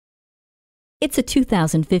It's a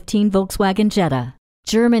 2015 Volkswagen Jetta.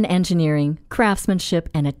 German engineering, craftsmanship,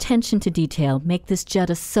 and attention to detail make this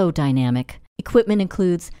Jetta so dynamic. Equipment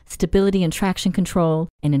includes stability and traction control,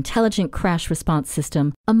 an intelligent crash response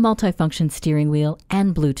system, a multifunction steering wheel,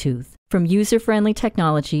 and Bluetooth. From user-friendly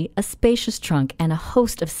technology, a spacious trunk, and a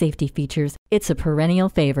host of safety features, it's a perennial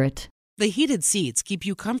favorite. The heated seats keep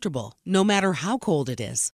you comfortable, no matter how cold it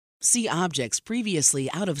is. See objects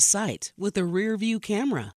previously out of sight with the rear-view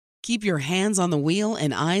camera. Keep your hands on the wheel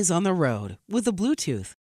and eyes on the road with the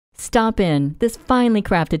Bluetooth. Stop in. This finely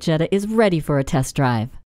crafted Jetta is ready for a test drive.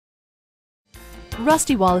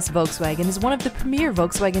 Rusty Wallis Volkswagen is one of the premier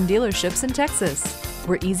Volkswagen dealerships in Texas.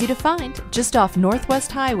 We're easy to find just off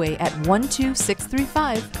Northwest Highway at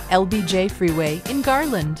 12635 LBJ Freeway in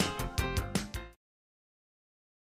Garland.